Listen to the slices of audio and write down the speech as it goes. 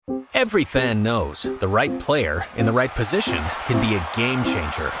Every fan knows the right player in the right position can be a game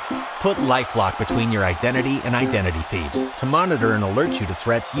changer. Put LifeLock between your identity and identity thieves to monitor and alert you to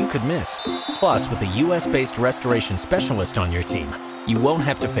threats you could miss. Plus, with a U.S.-based restoration specialist on your team, you won't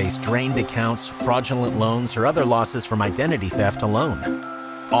have to face drained accounts, fraudulent loans, or other losses from identity theft alone.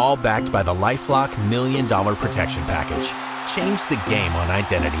 All backed by the LifeLock $1 Million Protection Package. Change the game on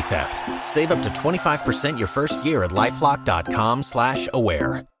identity theft. Save up to 25% your first year at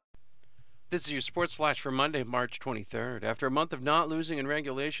LifeLock.com/aware. This is your Sports Flash for Monday, March 23rd. After a month of not losing in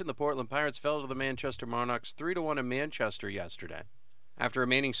regulation, the Portland Pirates fell to the Manchester Monarchs 3-1 in Manchester yesterday. After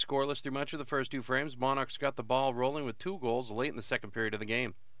remaining scoreless through much of the first two frames, Monarchs got the ball rolling with 2 goals late in the second period of the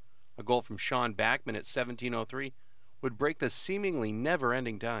game. A goal from Sean Backman at 17:03 would break the seemingly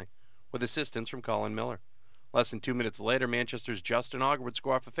never-ending tie, with assistance from Colin Miller. Less than 2 minutes later, Manchester's Justin Auger would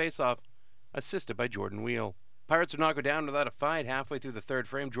score off a face-off, assisted by Jordan Wheel. Pirates would not go down without a fight. Halfway through the third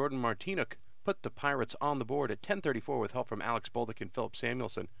frame, Jordan Martinook put the Pirates on the board at 10:34 with help from Alex Bolduc and Philip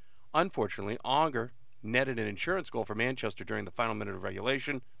Samuelson. Unfortunately, Auger netted an insurance goal for Manchester during the final minute of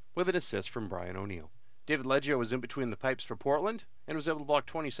regulation with an assist from Brian O'Neill. David Leggio was in between the pipes for Portland and was able to block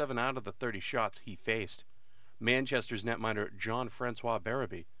 27 out of the 30 shots he faced. Manchester's netminder Jean-Francois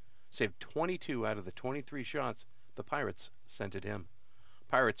Barabé saved 22 out of the 23 shots the Pirates sent at him.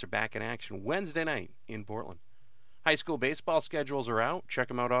 Pirates are back in action Wednesday night in Portland. High school baseball schedules are out. Check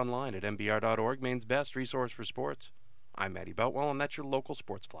them out online at mbr.org, Maine's best resource for sports. I'm Matty Boutwell, and that's your local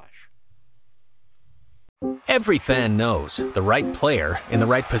Sports Flash. Every fan knows the right player in the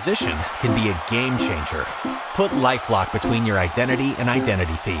right position can be a game changer. Put LifeLock between your identity and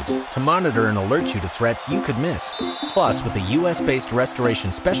identity thieves to monitor and alert you to threats you could miss. Plus, with a U.S.-based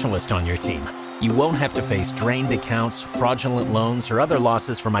restoration specialist on your team, you won't have to face drained accounts, fraudulent loans, or other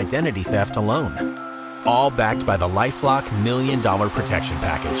losses from identity theft alone. All backed by the LifeLock $1 Million Protection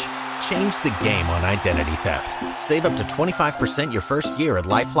Package. Change the game on identity theft. Save up to 25% your first year at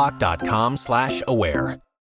LifeLock.com/aware.